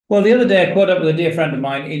Well, the other day I caught up with a dear friend of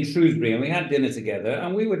mine in Shrewsbury, and we had dinner together,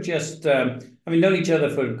 and we were just, known each other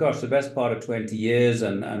for, gosh, the best part of 20 years,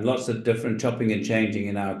 and lots of different chopping and changing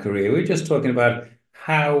in our career. We were just talking about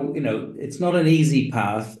how, it's not an easy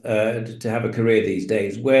path to have a career these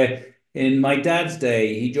days. Where in my dad's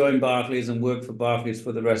day, he joined Barclays and worked for Barclays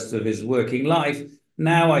for the rest of his working life.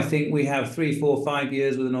 Now I think we have 3, 4, 5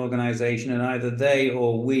 years with an organization, and either they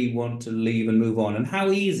or we want to leave and move on. And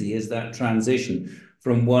how easy is that transition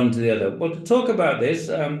from one to the other? Well, to talk about this,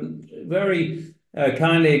 very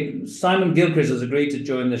kindly, Simon Gilchrist has agreed to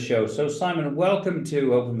join the show. So, Simon, welcome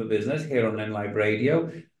to Open for Business here on Live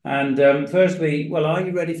Radio. And firstly, well, are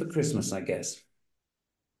you ready for Christmas, I guess?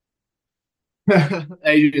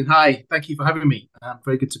 Adrian, hi. Thank you for having me.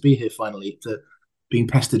 Very good to be here finally, after being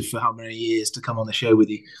pestered for how many years to come on the show with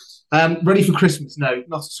you. Ready for Christmas? No,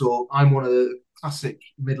 not at all. I'm one of the classic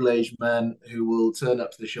middle-aged men who will turn up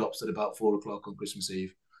to the shops at about 4 o'clock on Christmas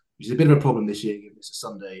Eve, which is a bit of a problem this year, given it's a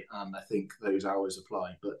Sunday, and I think those hours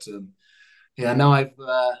apply. But yeah, now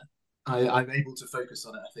I'm able to focus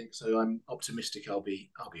on it, I think, so I'm optimistic I'll be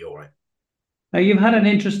all right. Now, you've had an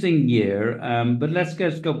interesting year, but let's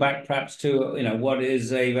just go back perhaps to what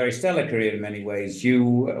is a very stellar career in many ways. You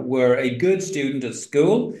were a good student at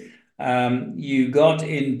school. You got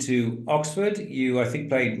into Oxford. You, I think,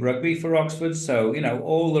 played rugby for Oxford. So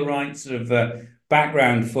all the right sort of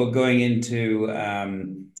background for going into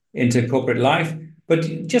corporate life.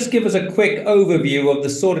 But just give us a quick overview of the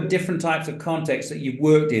sort of different types of contexts that you've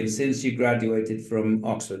worked in since you graduated from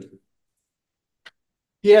Oxford.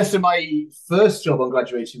 Yeah, so my first job on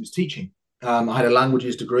graduating was teaching. I had a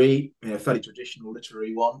languages degree, fairly traditional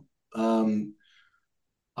literary one.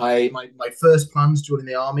 My first plans joining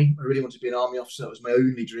the army. I really wanted to be an army officer. That was my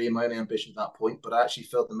only dream, my only ambition at that point. But I actually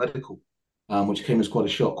failed the medical, which came as quite a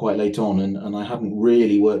shock quite late on. And I hadn't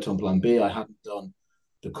really worked on Plan B. I hadn't done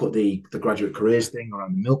the graduate careers thing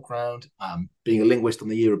around the milk round. Being a linguist on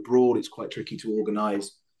the year abroad, it's quite tricky to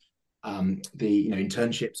organise the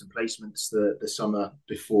internships and placements the summer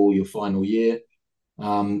before your final year.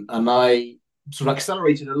 And I sort of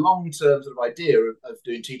accelerated a long-term sort of idea of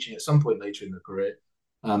doing teaching at some point later in the career,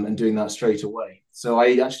 and doing that straight away. So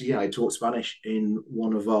I taught Spanish in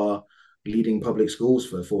one of our leading public schools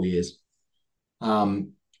for 4 years.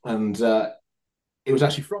 And it was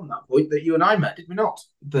actually from that point that you and I met, did we not?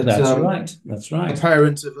 That That's right. That's a right.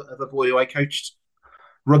 parent of a boy who I coached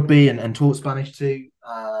rugby and taught Spanish to,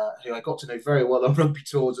 who I got to know very well on rugby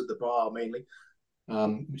tours at the bar mainly,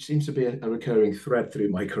 which seems to be a recurring thread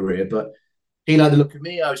through my career. But he liked the look of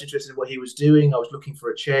me. I was interested in what he was doing. I was looking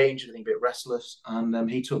for a change, a bit restless, and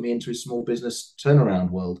he took me into his small business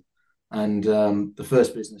turnaround world. And the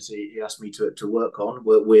first business he asked me work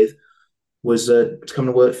with, was to come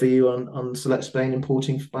and work for you on Select Spain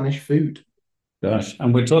importing Spanish food. Gosh,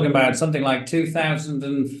 and we're talking about something like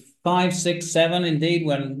 2005, six, seven, indeed,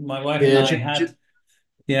 when my wife and Yeah, I had,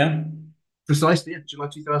 yeah. precisely, yeah, July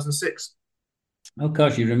 2006. Oh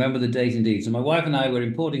gosh, you remember the date indeed. So my wife and I were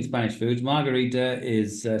importing Spanish foods. Margarita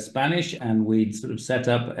is Spanish, and we'd sort of set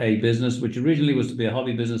up a business which originally was to be a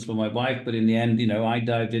hobby business for my wife, but in the end, I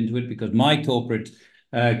dived into it because my corporate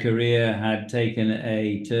career had taken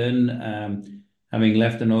a turn, having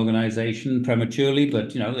left an organization prematurely.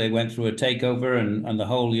 But they went through a takeover, and the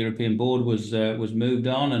whole European board was moved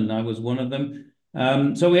on, and I was one of them.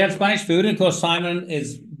 So we had Spanish food, and of course Simon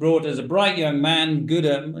is brought as a bright young man, good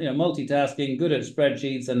at multitasking, good at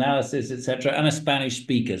spreadsheets, analysis, etc., and a Spanish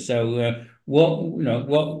speaker. So what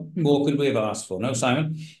more could we have asked for? No,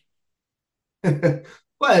 Simon.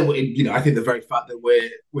 Well, I think the very fact that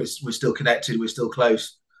we're still connected, we're still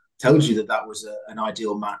close, tells you that that was an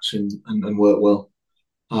ideal match and worked well.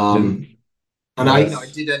 Um, and I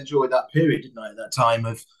Yes. did enjoy that period, didn't I? At that time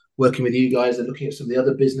of working with you guys and looking at some of the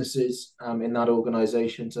other businesses in that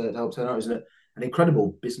organisation to help turn out. It was an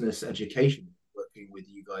incredible business education working with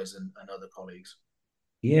you guys and other colleagues.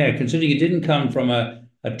 Yeah, considering you didn't come from a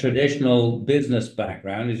traditional business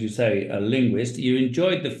background, as you say, a linguist, you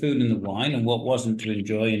enjoyed the food and the wine, and what wasn't to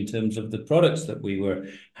enjoy in terms of the products that we were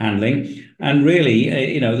handling. And really,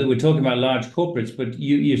 that we're talking about large corporates, but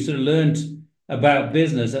you sort of learned about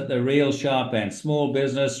business at the real sharp end, small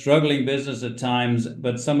business, struggling business at times,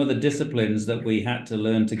 but some of the disciplines that we had to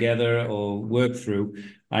learn together or work through.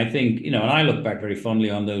 I think, and I look back very fondly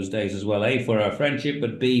on those days as well, A, for our friendship,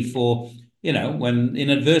 but B, for when in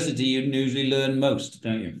adversity, you usually learn most,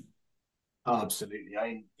 don't you? Oh, absolutely.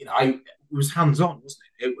 I was hands on, wasn't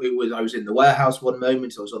it? It was. I was in the warehouse one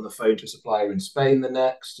moment. I was on the phone to a supplier in Spain the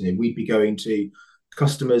next. We'd be going to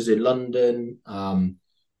customers in London.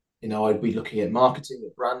 I'd be looking at marketing,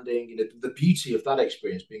 at branding. The beauty of that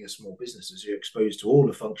experience being a small business is you're exposed to all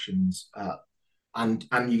the functions, and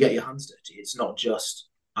you get your hands dirty. It's not just,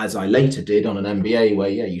 as I later did on an MBA, where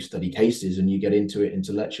yeah, you study cases and you get into it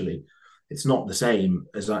intellectually. It's not the same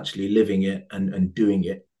as actually living it and doing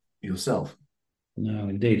it yourself. No,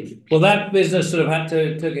 indeed. Well, that business sort of had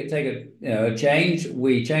to take a change.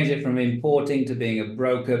 We changed it from importing to being a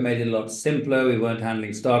broker, made it a lot simpler. We weren't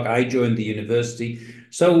handling stock. I joined the university.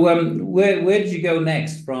 So, where did you go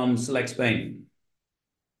next from Select Spain?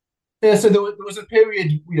 Yeah, so there was a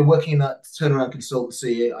period, working in that turnaround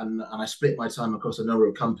consultancy, and I split my time across a number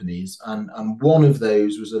of companies, and one of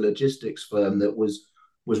those was a logistics firm that was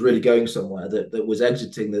really going somewhere, that was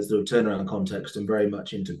exiting the sort of turnaround context and very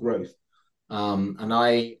much into growth. And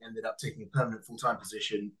I ended up taking a permanent full-time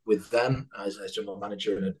position with them as general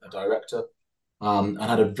manager and a director. And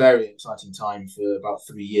had a very exciting time for about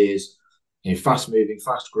 3 years. Fast moving,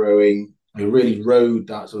 fast growing. I really rode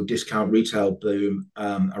that sort of discount retail boom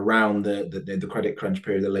around the credit crunch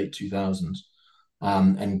period of the late 2000s,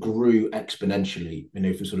 and grew exponentially.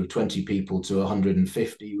 From sort of 20 people to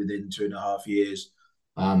 150 within 2.5 years,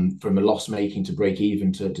 from a loss making to break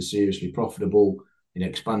even to seriously profitable.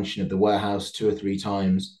 Expansion of the warehouse 2 or 3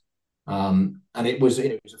 times. And it was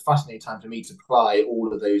a fascinating time for me to apply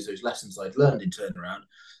all of those lessons I'd learned in turnaround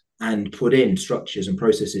and put in structures and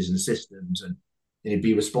processes and systems, and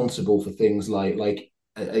be responsible for things like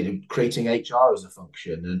creating HR as a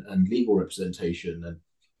function, and legal representation,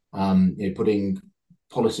 and putting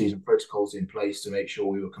policies and protocols in place to make sure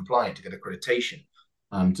we were compliant to get accreditation,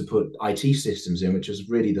 to put IT systems in, which was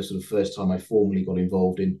really the sort of first time I formally got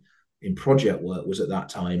involved in project work, was at that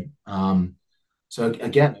time. So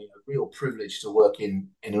again, a real privilege to work in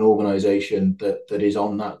an organisation that is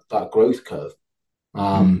on that growth curve.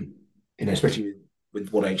 Especially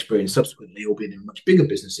with what I experienced subsequently, albeit in much bigger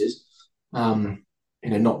businesses. Not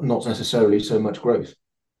necessarily so much growth.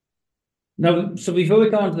 Now, so before we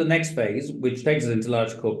go on to the next phase, which takes us into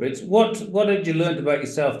large corporates, what did you learn about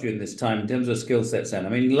yourself during this time in terms of skill sets? Then, I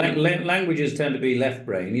mean, languages tend to be left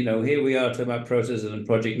brain. Here we are talking about processes and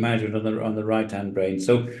project management on the right hand brain.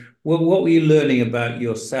 So, what were you learning about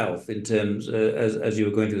yourself in terms as you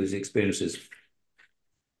were going through these experiences?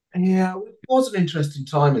 Yeah, it was an interesting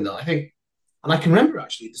time in that, I think, and I can remember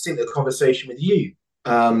actually distinctly the conversation with you,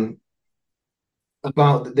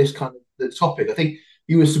 about this kind of the topic. I think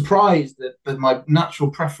you were surprised that my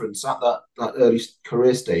natural preference at that early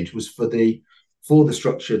career stage was for the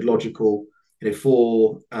structured, logical,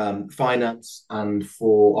 for finance and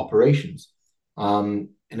for operations. It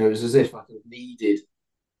was as if I kind of needed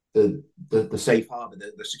the safe harbor,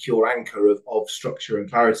 the secure anchor of structure and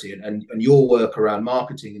clarity, and your work around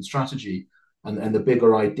marketing and strategy, and the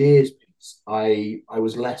bigger ideas piece, I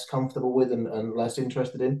was less comfortable with, and less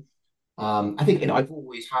interested in. I think I've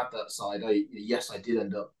always had that side. Yes, I did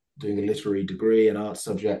end up doing a literary degree, an art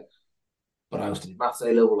subject, but I was studying maths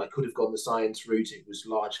A level. I could have gone the science route. It was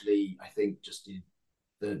largely, I think, just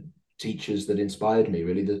the teachers that inspired me,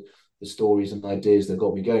 really, the stories and ideas that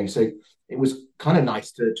got me going. So it was kind of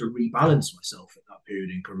nice to rebalance myself at that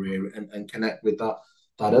period in career, and connect with that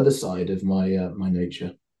other side of my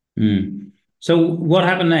nature. Mm. So, what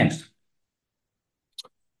happened next?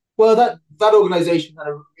 Well, that organization kind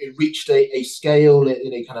of reached a scale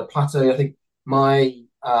in a kind of plateau. I think my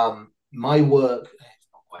work, it's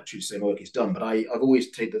not quite true to say my work is done, but I've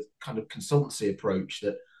always taken the kind of consultancy approach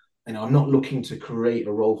that, I'm not looking to create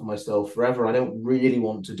a role for myself forever. I don't really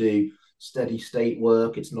want to do steady state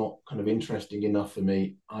work. It's not kind of interesting enough for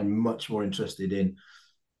me. I'm much more interested in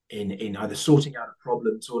either sorting out a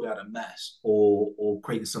problem, sorting out a mess, or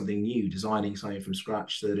creating something new, designing something from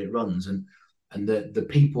scratch so that it runs. And the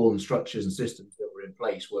people and structures and systems that were in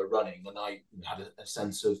place were running, and I had a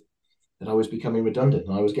sense of that I was becoming redundant,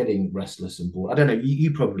 and I was getting restless and bored. I don't know.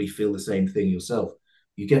 You probably feel the same thing yourself.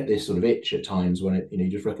 You get this sort of itch at times when you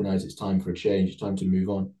just recognise it's time for a change, it's time to move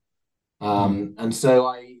on. And so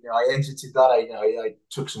I exited that. I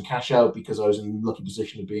took some cash out because I was in a lucky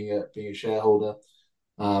position of being a shareholder,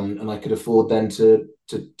 and I could afford then to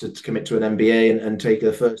commit to an MBA, and take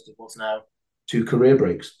the first of what's now 2 career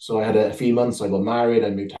breaks. So I had a few months. I got married. I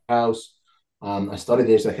moved house. I studied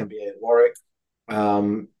this MBA at Warwick,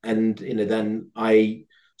 and then I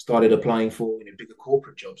started applying for bigger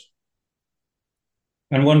corporate jobs.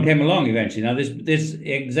 And one came along eventually. Now, this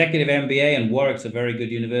executive MBA, and Warwick's a very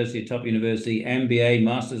good university, top university, MBA,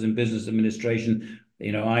 Masters in Business Administration.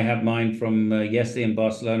 I have mine from yesterday in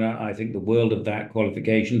Barcelona. I think the world of that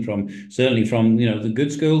qualification, certainly from the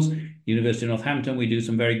good schools. University of Northampton, we do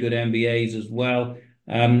some very good MBAs as well.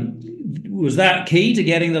 Was that key to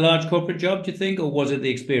getting the large corporate job, do you think, or was it the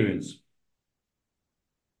experience,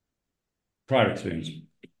 prior experience?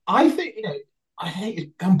 I think, I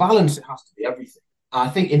think on balance, it has to be everything. I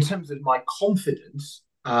think in terms of my confidence,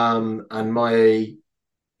 and having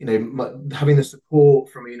the support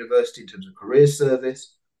from a university in terms of career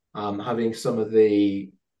service, having um, some of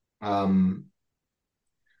the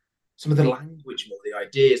language, more the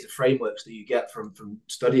ideas, the frameworks that you get from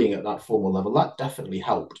studying at that formal level, that definitely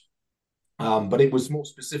helped. But it was more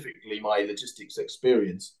specifically my logistics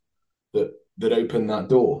experience that opened that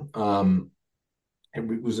door.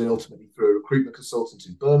 It was ultimately through a recruitment consultant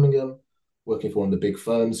in Birmingham, working for one of the big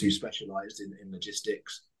firms who specialised in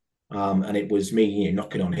logistics. And it was me,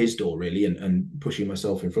 knocking on his door really, and pushing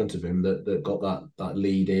myself in front of him that got that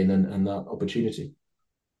lead in and that opportunity.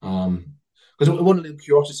 Because one little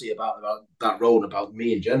curiosity about that role and about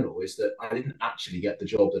me in general is that I didn't actually get the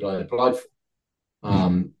job that I applied for.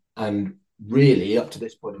 And really, up to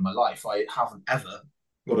this point in my life, I haven't ever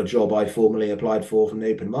got a job I formally applied for from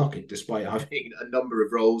the open market, despite having a number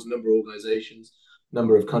of roles, a number of organizations, a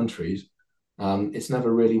number of countries. It's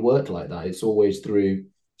never really worked like that. It's always through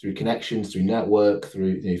connections, through network,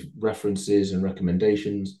 through references and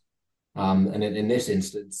recommendations. And in this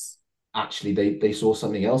instance, actually, they saw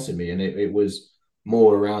something else in me, and it was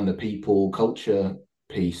more around the people culture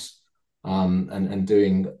piece, and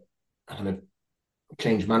doing kind of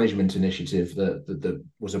change management initiative that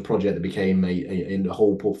was a project that became a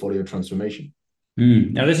whole portfolio transformation.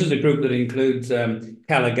 Now, this is a group that includes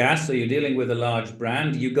Calagas, so you're dealing with a large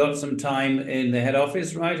brand. You got some time in the head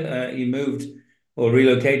office, right? You moved or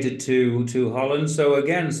relocated to Holland. So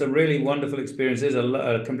again, some really wonderful experiences,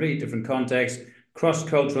 a completely different context,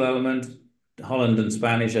 cross-cultural element, Holland and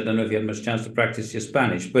Spanish. I don't know if you had much chance to practice your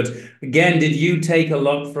Spanish, but again, did you take a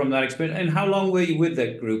lot from that experience? And how long were you with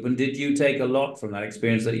that group? And did you take a lot from that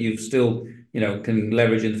experience that you've still, can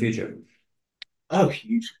leverage in the future? Oh,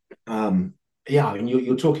 huge. Yeah, I mean,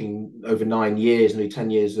 you're talking over 9 years, nearly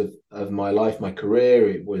 10 years of my life, my career.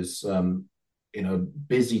 It was,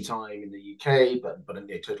 busy time in the UK, but in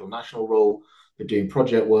a total national role, but doing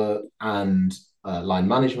project work and line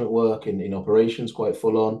management work in operations, quite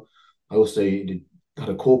full on. I also had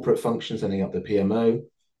a corporate function, setting up the PMO.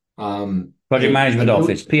 Project Management And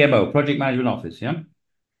Office, PMO, Project Management Office, yeah?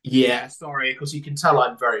 yeah, sorry, because you can tell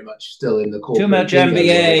I'm very much still in the Too corporate much jingo world,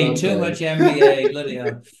 MBA, aren't too I? much MBA, bloody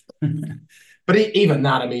hell. But even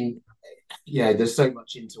that, I mean, there's so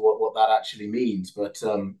much into what that actually means. But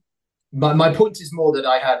my point is more that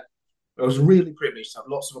I was really privileged to have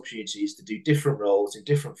lots of opportunities to do different roles in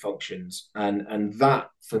different functions, and that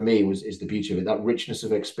for me is the beauty of it, that richness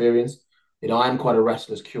of experience. I'm quite a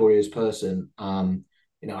restless, curious person. I'm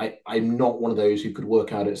not one of those who could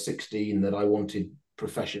work out at 16 that I wanted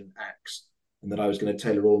profession X and that I was going to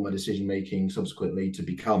tailor all my decision making subsequently to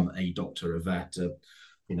become a doctor, a vet, a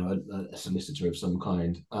solicitor of some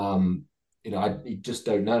kind. I just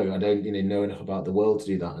don't know. I don't know enough about the world to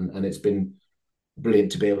do that, and it's been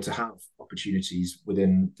brilliant to be able to have opportunities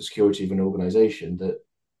within the security of an organization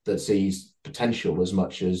that sees potential as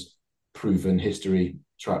much as proven history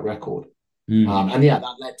track record. And yeah,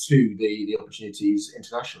 that led to the opportunities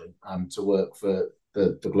internationally, to work for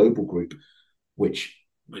the global group, which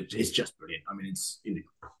is just brilliant. I mean, it's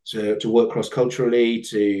to work cross culturally,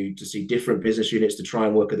 to see different business units, to try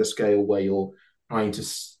and work at a scale where you're trying to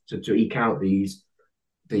eke out these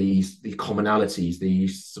commonalities,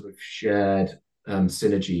 these sort of shared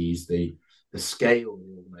synergies, the scale of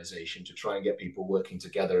the organization, to try and get people working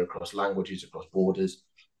together across languages, across borders,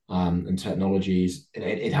 and technologies.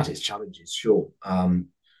 It has its challenges, sure.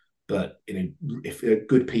 But if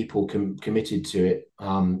good people committed to it,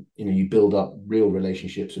 you build up real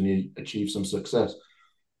relationships and you achieve some success.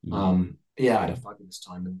 Yeah, I had a fabulous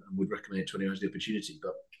time and would recommend it to anyone who has the opportunity.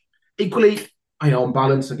 But equally, on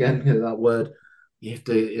balance, again, that word, you have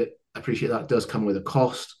to appreciate that does come with a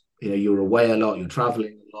cost. You're away a lot, you're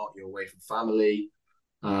traveling a lot, you're away from family.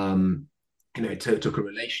 It took a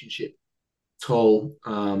relationship toll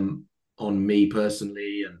on me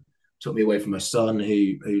personally, and took me away from my son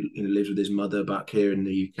who lives with his mother back here in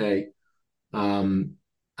the UK.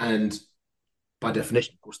 And by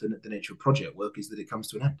definition, of course, the nature of project work is that it comes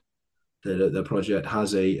to an end. The project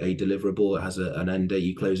has a deliverable, it has an end date,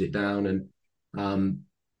 you close it down, and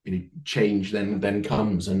change then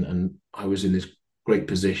comes. And I was in this great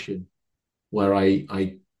position where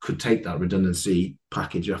I could take that redundancy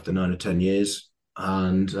package after 9 or 10 years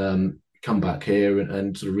and come back here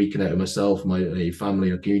and sort of reconnect with myself, my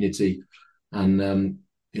family, or community, and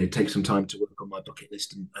take some time to work on my bucket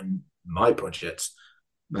list and my projects.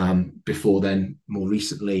 before then, more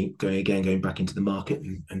recently, going back into the market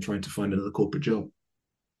and trying to find another corporate job.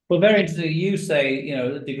 Well, very interesting. You say,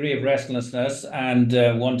 a degree of restlessness and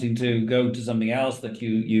wanting to go to something else that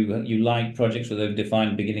you like projects with a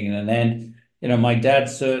defined beginning and an end. My dad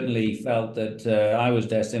certainly felt that I was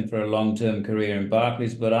destined for a long-term career in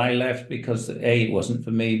Barclays, but I left because A, it wasn't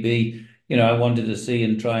for me. B, I wanted to see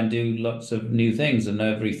and try and do lots of new things. And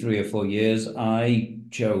every 3 or 4 years, I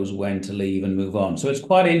chose when to leave and move on. So it's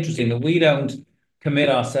quite interesting that we don't commit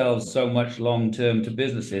ourselves so much long term to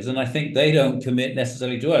businesses, and I think they don't commit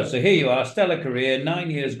necessarily to us. So here you are, stellar career,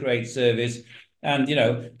 9 years, great service, and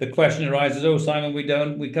the question arises: oh, Simon,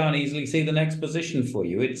 we can't easily see the next position for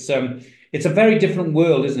you. It's a very different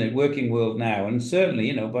world, isn't it? Working world now, and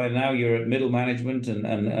certainly by now you're at middle management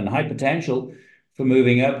and high potential for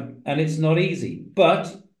moving up, and it's not easy.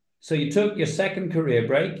 But so you took your second career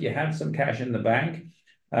break, you had some cash in the bank,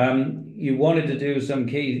 you wanted to do some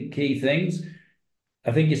key things.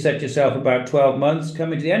 I think you set yourself about 12 months,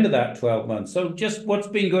 coming to the end of that 12 months. So just what's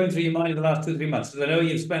been going through your mind in the last 2 or 3 months? Because I know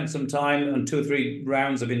you've spent some time on 2 or 3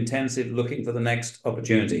 rounds of intensive looking for the next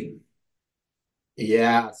opportunity.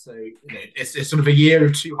 Yeah, so it's sort of a year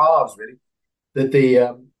of two halves, really. That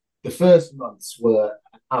the first months were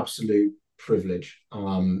an absolute privilege.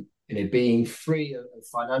 Being free of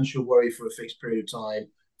financial worry for a fixed period of time,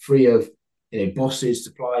 free of bosses,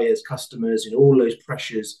 suppliers, customers, all those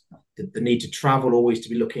pressures, the need to travel, always to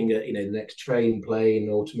be looking at the next train, plane,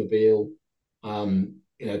 automobile.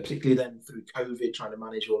 Particularly then through COVID, trying to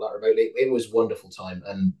manage all that remotely, it was a wonderful time.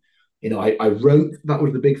 And I wrote. That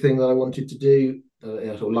was the big thing that I wanted to do.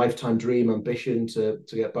 A sort of lifetime dream, ambition to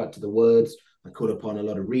get back to the words. I caught up on a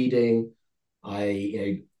lot of reading.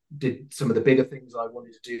 I did some of the bigger things I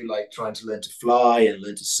wanted to do, like trying to learn to fly and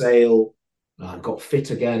learn to sail. Got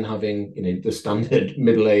fit again, having the standard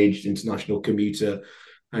middle-aged international commuter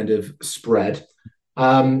kind of spread.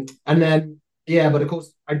 And then yeah, but of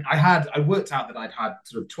course I worked out that I'd had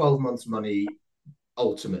sort of 12 months money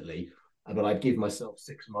ultimately, but I'd give myself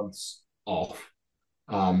 6 months off,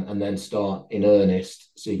 and then start in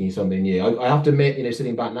earnest seeking something new. I have to admit,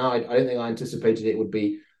 sitting back now, I don't think I anticipated it would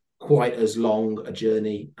be quite as long a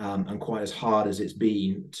journey, and quite as hard as it's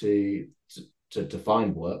been to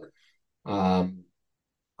find work. I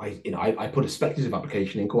put a speculative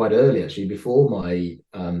application in quite early, actually, before my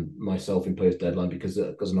self-imposed deadline, because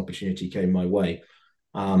an opportunity came my way,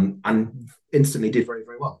 and instantly did very,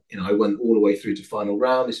 very well. I went all the way through to final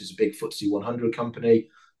round. This is a big FTSE 100 company.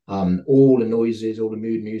 All the noises, all the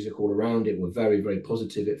mood music all around it were very, very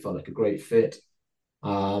positive. It felt like a great fit.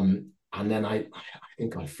 And then I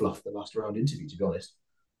think I fluffed the last round interview, to be honest.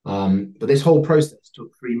 But this whole process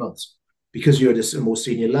took 3 months, because you're at a more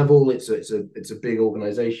senior level. It's a big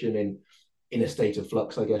organization in a state of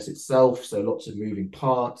flux, I guess, itself. So lots of moving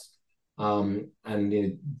parts, and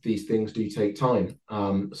these things do take time.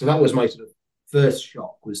 So that was my sort of first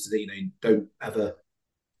shock, was that don't ever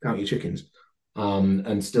count your chickens.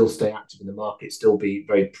 And still stay active in the market, still be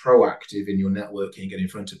very proactive in your networking, get in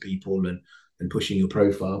front of people and pushing your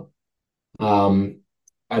profile. And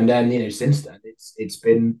then since then it's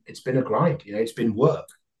been a grind. It's been work.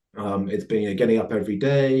 It's been getting up every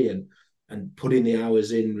day and putting the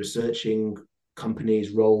hours in, researching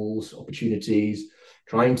companies, roles, opportunities,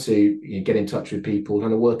 trying to get in touch with people,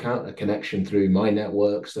 trying to work out a connection through my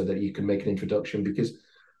network so that you can make an introduction, because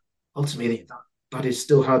ultimately that is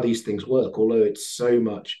still how these things work. Although it's so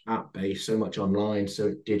much app based, so much online,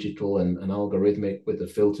 so digital and algorithmic with the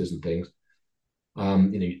filters and things.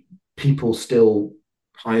 People still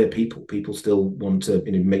hire people. People still want to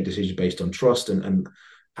make decisions based on trust, and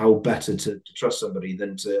how better to trust somebody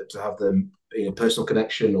than to have them being a personal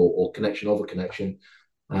connection, or connection of a connection,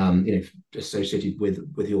 associated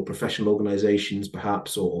with your professional organizations,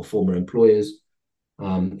 perhaps, or former employers.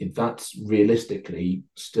 If that's realistically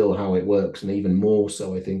still how it works, and even more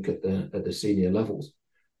so, I think, at the senior levels.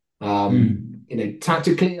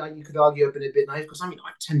 Tactically, you could argue I've been a bit naive, because I'm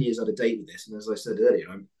 10 years out of date with this, and as I said earlier,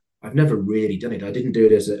 I've never really done it. I didn't do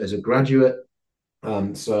it as a graduate,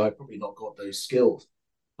 so I've probably not got those skills.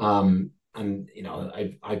 And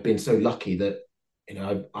I've been so lucky that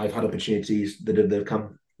I've had opportunities that have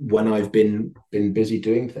come when I've been busy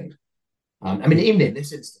doing things. Even in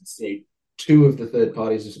this instance, two of the third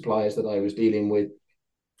parties and suppliers that I was dealing with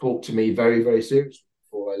talked to me very, very seriously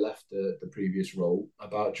before I left the previous role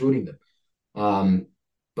about joining them.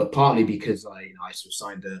 But partly because I sort of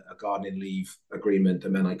signed a gardening leave agreement,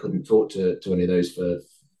 and then I couldn't talk to any of those for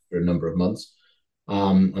a number of months.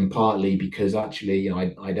 And partly because actually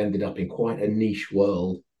I'd ended up in quite a niche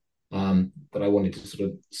world, that I wanted to sort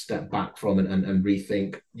of step back from and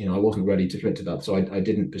rethink. I wasn't ready to commit to that, so I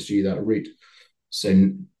didn't pursue that route.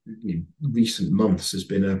 So recent months has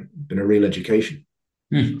been a real education.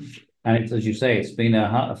 Hmm. And it's, as you say, it's been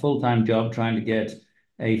a full-time job trying to get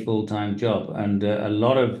a full-time job, and a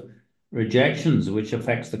lot of rejections, which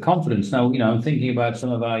affects the confidence. Now, I'm thinking about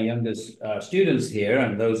some of our youngest students here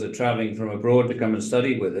and those that are traveling from abroad to come and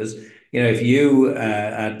study with us. If you,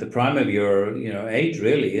 at the prime of your, age,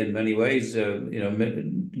 really, in many ways,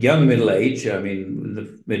 young middle age, I mean,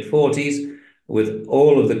 the mid-40s, with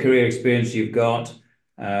all of the career experience you've got,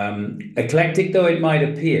 eclectic though it might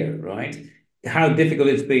appear, right? How difficult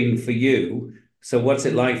it's been for you. So what's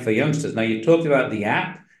it like for youngsters? Now, you talked about the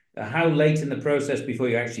app. How late in the process before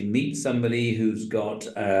you actually meet somebody who's got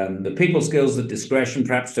the people skills, the discretion,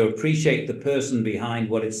 perhaps to appreciate the person behind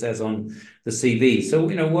what it says on the CV? So,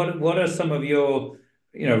 what are some of your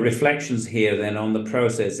reflections here then on the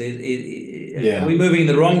process? Are we Yeah. moving in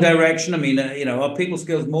the wrong direction? I mean, are people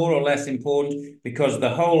skills more or less important? Because the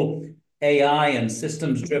whole AI and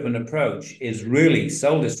systems driven approach is really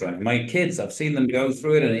soul destroying. My kids, I've seen them go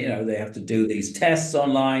through it, and they have to do these tests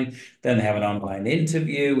online. Then they have an online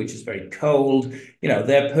interview, which is very cold.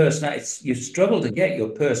 Their personality, you struggle to get your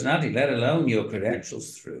personality, let alone your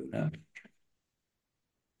credentials through. No?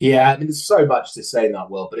 Yeah, I mean, there's so much to say in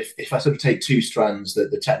that world, but if I sort of take two strands,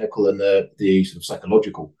 the technical and the sort of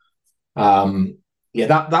psychological, um, yeah,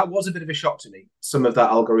 that was a bit of a shock to me. Some of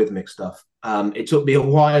that algorithmic stuff. It took me a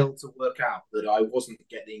while to work out that I wasn't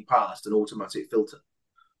getting past an automatic filter.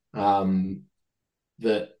 Um,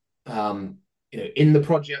 that in the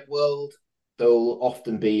project world, there'll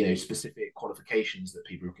often be specific qualifications that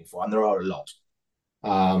people are looking for, and there are a lot.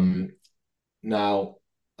 Um, Now,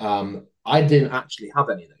 I didn't actually have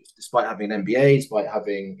any of those, despite having an MBA, despite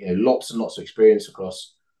having lots and lots of experience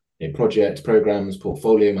across projects, programs,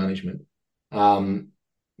 portfolio management. Um,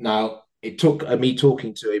 Now, it took me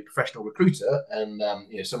talking to a professional recruiter and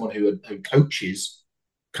someone who coaches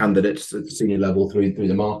candidates at the senior level through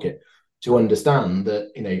the market to understand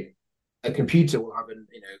that a computer will have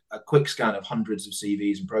a quick scan of hundreds of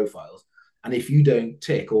CVs and profiles, and if you don't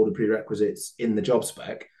tick all the prerequisites in the job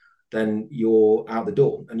spec, then you're out the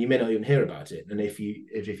door and you may not even hear about it. And if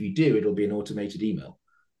you do, it'll be an automated email,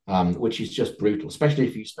 which is just brutal, especially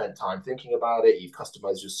if you spent time thinking about it, you've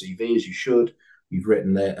customized your CV as you should, you've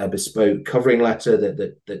written a bespoke covering letter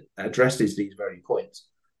that addresses these very points.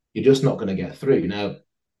 You're just not going to get through. Now,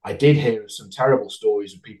 I did hear some terrible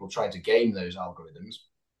stories of people trying to game those algorithms,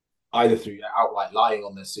 either through outright lying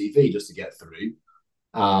on their CV just to get through,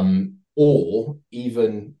 or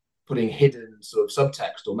even putting hidden sort of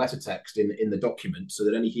subtext or meta text in the document so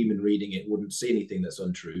that any human reading it wouldn't see anything that's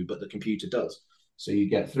untrue, but the computer does. So you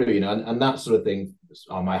get through, and that sort of thing.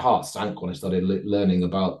 My heart sank when I started learning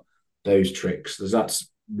about those tricks, because that's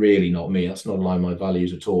really not me. That's not aligned my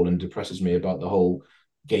values at all, and depresses me about the whole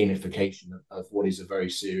gamification of what is a very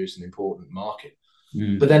serious and important market. But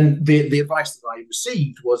Mm. then the advice that I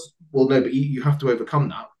received was, well, no, but you have to overcome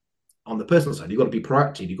that on the personal side. You've got to be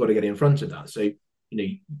proactive. You've got to get in front of that. So,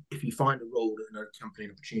 if you find a role in a company,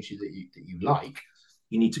 an opportunity that you like,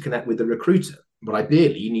 you need to connect with the recruiter. But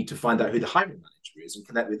ideally, you need to find out who the hiring manager is and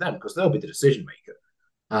connect with them, because they'll be the decision maker.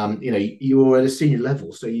 You're at a senior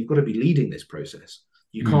level, so you've got to be leading this process.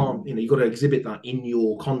 You can't, Mm. you've got to exhibit that in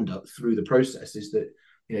your conduct through the process, is that,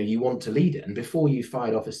 you want to lead it. And before you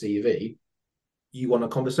fired off a CV, you want a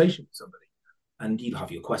conversation with somebody, and you have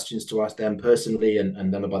your questions to ask them personally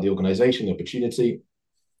and them about the organization, the opportunity.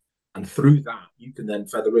 And through that, you can then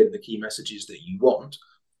feather in the key messages that you want,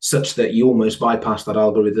 such that you almost bypass that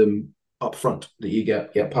algorithm up front, that you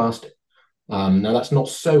get past it. Now, that's not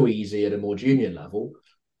so easy at a more junior level.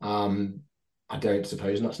 I don't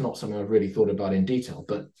suppose, and that's not something I've really thought about in detail,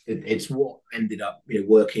 but it's what ended up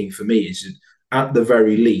working for me, is at the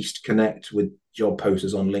very least connect with job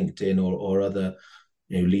posters on LinkedIn or other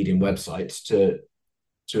leading websites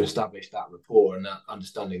to establish that rapport and that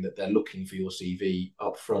understanding that they're looking for your CV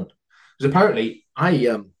up front. Because apparently,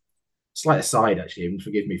 slight aside actually, and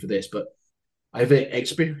forgive me for this, but I've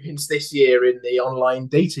experienced this year in the online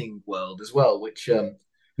dating world as well, which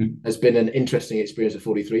Mm. has been an interesting experience at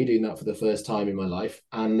 43, doing that for the first time in my life.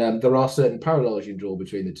 And there are certain parallels you can draw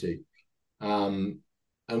between the two. Um,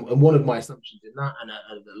 and one of my assumptions in that, and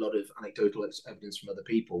a lot of anecdotal evidence from other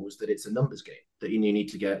people, was that it's a numbers game, that you need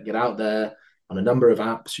to get out there on a number of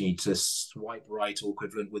apps. You need to swipe right or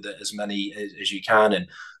equivalent with it as many as you can, and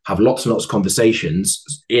have lots and lots of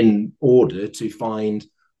conversations in order to find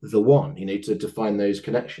the one, to find those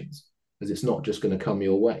connections, because it's not just going to come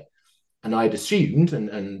your way. And I'd assumed,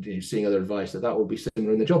 and seeing other advice, that would be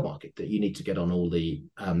similar in the job market. That you need to get on all the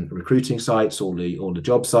recruiting sites, all the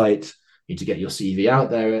job sites. You need to get your CV out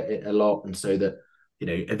there a lot, and so that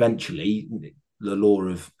eventually the law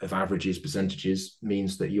of averages, percentages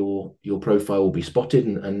means that your profile will be spotted,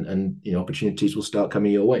 and opportunities will start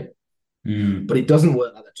coming your way. But Mm. it doesn't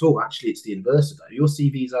work like that at all. Actually, it's the inverse of that. Your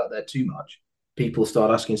CV's out there too much. People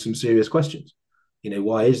start asking some serious questions.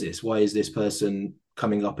 Why is this? Why is this person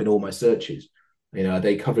coming up in all my searches? Are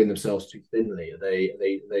they covering themselves too thinly?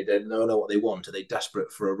 They don't know what they want? Are they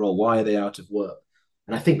desperate for a role? Why are they out of work?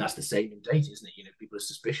 And I think that's the same in dating, isn't it? People are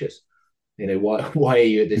suspicious. Why are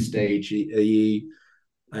you at this stage? Are you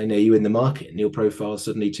I know you in the market and your profile is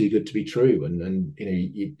suddenly too good to be true, and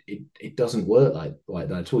it doesn't work like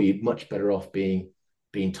that at all. You're much better off being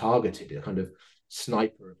targeted, a kind of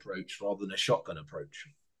sniper approach rather than a shotgun approach.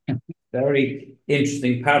 Very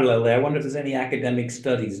interesting parallel there. I wonder if there's any academic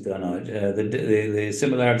studies done on it, the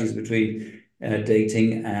similarities between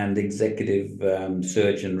dating and executive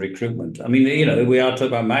search and recruitment. I mean, we are talking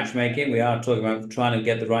about matchmaking, we are talking about trying to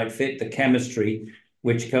get the right fit, the chemistry,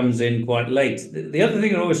 which comes in quite late. The other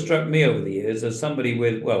thing that always struck me over the years as somebody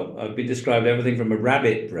with, well, I've been described everything from a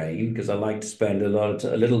rabbit brain, because I like to spend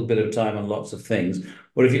a little bit of time on lots of things.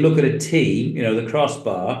 But if you look at a T, the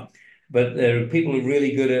crossbar, but there are people who are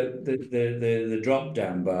really good at the drop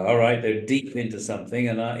down bar, right? They're deep into something,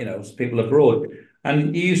 and people abroad.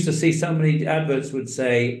 And you used to see so many adverts would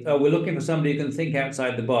say, "Oh, we're looking for somebody who can think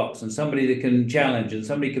outside the box, and somebody that can challenge, and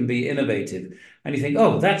somebody can be innovative." And you think,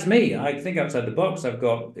 "Oh, that's me. I think outside the box. I've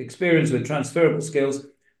got experience with transferable skills."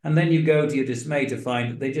 And then you go to your dismay to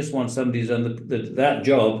find they just want somebody who's done that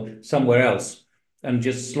job somewhere else and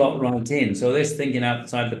just slot right in. So this thinking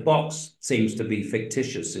outside the box seems to be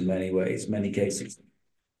fictitious in many ways, many cases.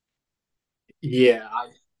 Yeah,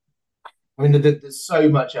 I mean, there's so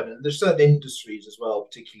much evidence. There's certain industries as well,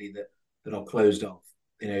 particularly that are closed off.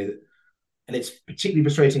 And it's particularly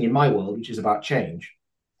frustrating in my world, which is about change.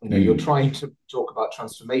 You're Mm. trying to talk about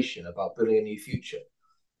transformation, about building a new future,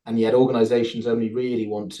 and yet organisations only really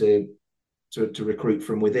want to recruit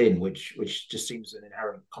from within, which just seems an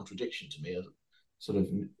inherent contradiction to me, as sort of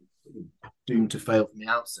doomed to fail from the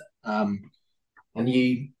outset. And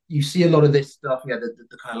you see a lot of this stuff, yeah,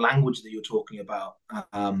 the kind of language that you're talking about,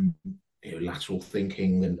 lateral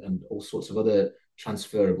thinking and all sorts of other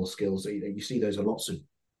transferable skills. You see those in lots of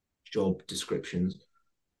job descriptions.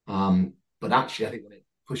 But actually, I think when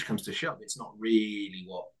push comes to shove, it's not really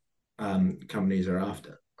what companies are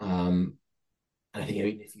after. And I think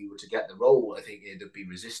even if you were to get the role, I think there'd be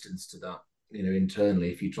resistance to that,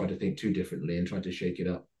 internally if you try to think too differently and try to shake it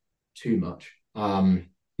up too much.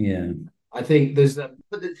 Yeah. I think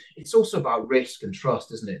but it's also about risk and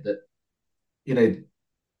trust, isn't it? That you know,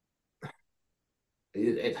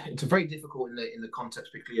 it's very difficult in the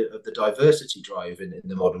context, particularly of the diversity drive in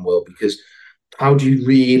the modern world, because how do you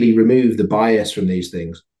really remove the bias from these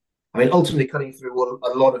things? I mean, ultimately, cutting through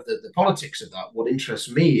a lot of the politics of that, what interests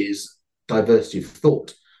me is diversity of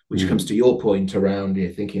thought, which comes Mm. to your point around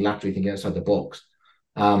thinking laterally, thinking outside the box.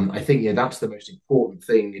 I think that's the most important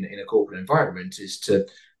thing in a corporate environment, is to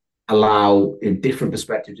allow different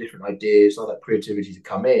perspectives, different ideas, all that creativity to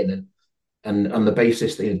come in, and on the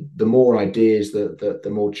basis that the more ideas, the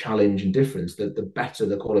more challenge and difference, the better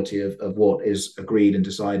the quality of what is agreed and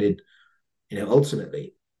decided,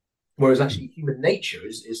 ultimately. Whereas actually human nature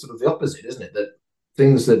is sort of the opposite, isn't it? That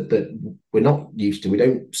things that we're not used to, we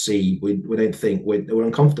don't see, we don't think, we're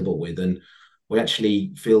uncomfortable with, and we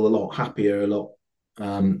actually feel a lot happier, a lot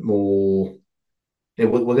more. We're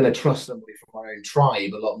going to trust somebody from our own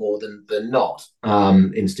tribe a lot more than not,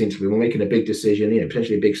 instinctively. We're making a big decision,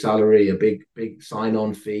 potentially a big salary, a big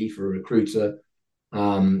sign-on fee for a recruiter.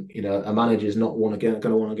 A manager's not going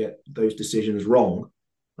to want to get those decisions wrong.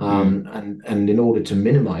 Mm. And in order to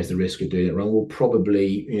minimize the risk of doing it wrong, we'll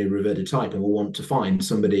probably revert to type, and we'll want to find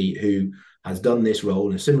somebody who has done this role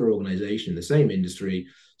in a similar organization in the same industry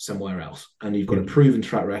somewhere else. And you've got Yeah. a proven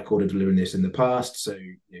track record of delivering this in the past, so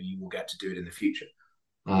you will get to do it in the future.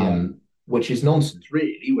 Yeah. Which is nonsense,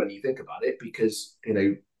 really, when you think about it, because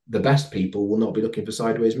the best people will not be looking for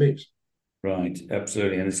sideways moves. Right,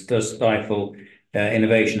 absolutely. And it does stifle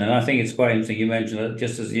innovation. And I think it's quite interesting. You mentioned that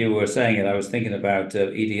just as you were saying it, I was thinking about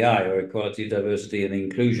EDI, or equality, diversity, and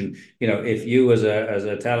inclusion. If you as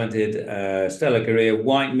a talented, stellar career,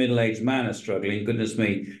 white middle-aged man are struggling, goodness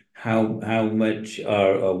me, how much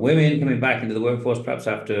are women coming back into the workforce, perhaps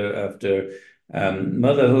after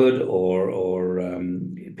motherhood, or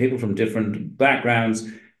people from different backgrounds,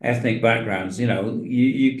 ethnic backgrounds,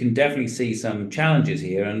 you can definitely see some challenges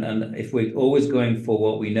here. And if we're always going for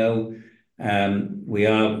what we know we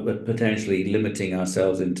are potentially limiting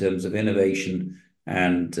ourselves in terms of innovation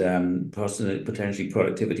and potentially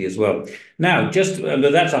productivity as well. Now,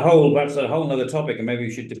 but that's a whole other topic, and maybe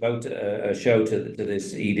we should devote a show to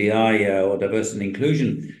this EDI or diversity and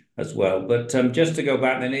inclusion as well. But just to go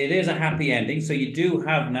back, then it is a happy ending. So you do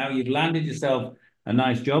have now you've landed yourself a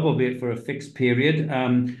nice job, albeit for a fixed period.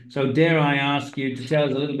 So dare I ask you to tell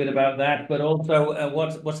us a little bit about that, but also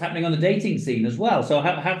what's happening on the dating scene as well. So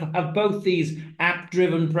have both these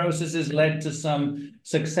app-driven processes led to some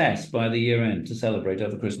success by the year end to celebrate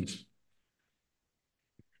over Christmas?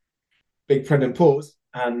 Big pregnant pause.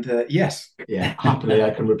 And yes, yeah, happily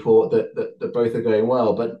I can report that both are going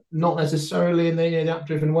well, but not necessarily in the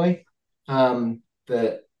app-driven way.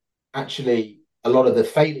 That actually a lot of the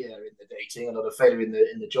failure in the dating, a lot of failure in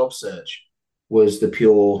the job search was the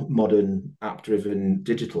pure modern app-driven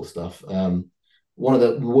digital stuff. One of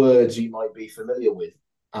the words you might be familiar with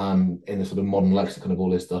in the sort of modern lexicon of all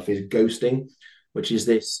this stuff is ghosting, which is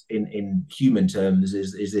this in human terms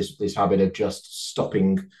is this habit of just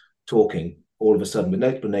stopping talking all of a sudden with no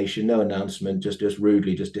explanation, no announcement, just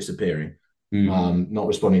rudely just disappearing, not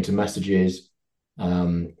responding to messages,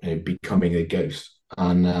 becoming a ghost.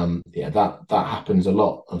 And yeah, that happens a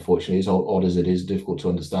lot, unfortunately, as odd as it is, difficult to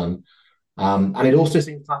understand. And it also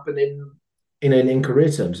seems to happen in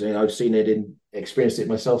career terms. I've seen it experienced it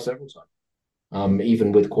myself several times.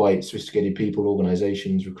 Even with quite sophisticated people,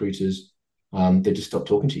 organizations, recruiters, they just stop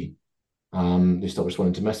talking to you. They stop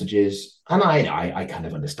responding to messages, and I kind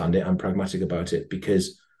of understand it. I'm pragmatic about it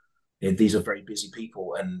because these are very busy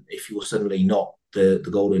people, and if you're suddenly not the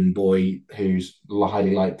golden boy who's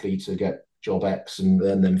highly likely to get job X and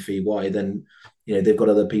earn them fee Y, then they've got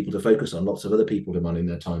other people to focus on. Lots of other people demanding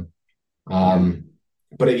their time.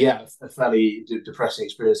 But yeah, a fairly depressing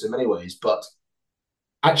experience in many ways. But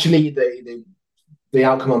actually, the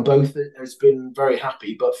outcome on both has been very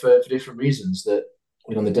happy, but for different reasons. That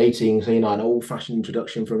on the dating, an old-fashioned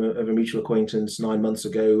introduction from a mutual acquaintance 9 months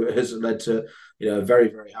ago has led to a very,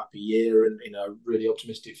 very happy year, and really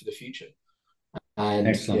optimistic for the future.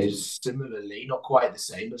 And similarly, not quite the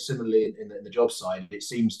same, but similarly in the job side, it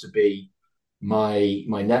seems to be my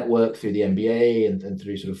network through the MBA and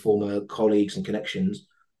through sort of former colleagues and connections.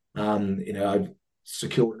 I've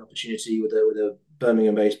secured an opportunity with a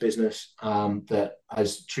Birmingham-based business that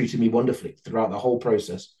has treated me wonderfully throughout the whole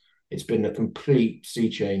process. It's been a complete sea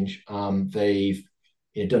change. They've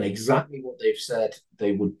done exactly what they've said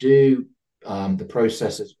they would do. The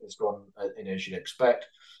process has gone as you'd expect.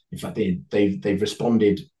 In fact, they've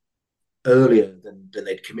responded earlier than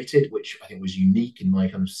they'd committed, which I think was unique in my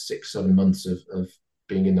kind of 6-7 months of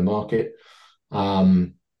being in the market. I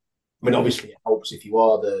mean, obviously, it helps if you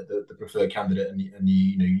are the preferred candidate and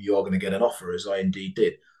you are going to get an offer, as I indeed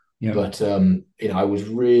did. Yeah. But I was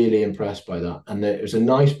really impressed by that, and it was a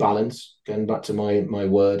nice balance. Going back to my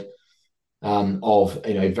word of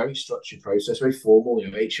a very structured process, very formal.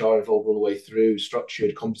 HR involved all the way through,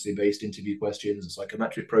 structured, competency-based interview questions, a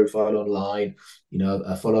psychometric profile online.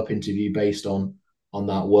 A follow-up interview based on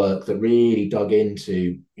that work that really dug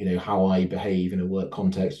into how I behave in a work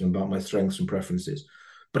context and about my strengths and preferences.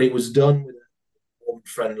 But it was done with a warm,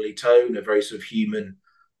 friendly tone, a very sort of human,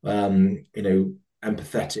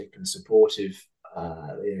 empathetic and supportive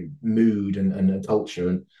mood and culture.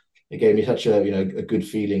 And it gave me such a good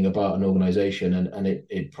feeling about an organization, and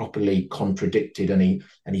it properly contradicted any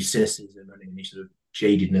cynicism and any sort of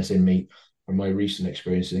jadedness in me from my recent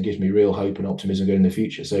experiences. It gives me real hope and optimism going in the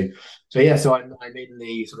future. So I'm in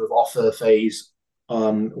the sort of offer phase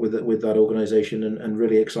with that organization, and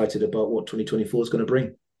really excited about what 2024 is going to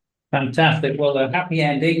bring. Fantastic. Well, a happy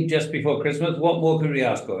ending just before Christmas. What more could we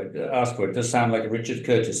ask for? It does sound like a Richard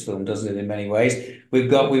Curtis film, doesn't it, in many ways? We've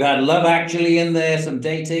had Love Actually in there, some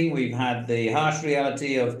dating. We've had the harsh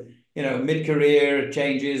reality of, mid-career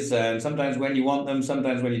changes, and sometimes when you want them,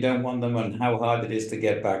 sometimes when you don't want them, and how hard it is to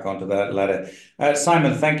get back onto that ladder.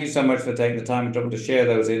 Simon, thank you so much for taking the time and to share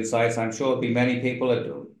those insights. I'm sure there'll be many people at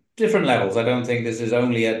different levels. I don't think this is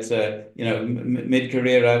only at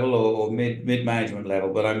mid-career level or mid-management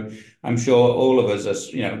level, but I'm sure all of us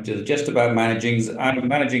are just about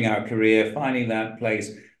managing our career, finding that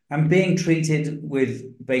place, and being treated with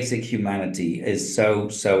basic humanity is so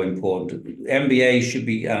important. MBA should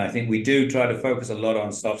be, and I think we do try to focus a lot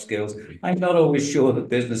on soft skills. I'm not always sure that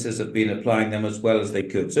businesses have been applying them as well as they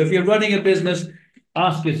could. So if you're running a business,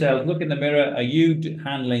 ask yourself, look in the mirror, are you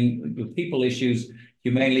handling people issues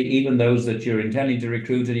humanely, even those that you're intending to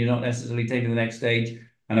recruit and you're not necessarily taking the next stage?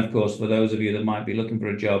 And of course, for those of you that might be looking for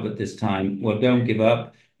a job at this time, well, don't give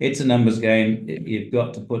up. It's a numbers game. You've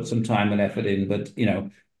got to put some time and effort in, but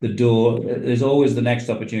the door, there's always the next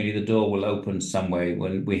opportunity. The door will open some way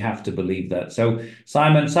when we have to believe that. So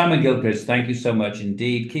Simon Gilchrist, thank you so much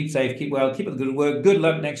indeed. Keep safe, keep well, keep up the good work. Good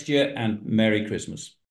luck next year and Merry Christmas.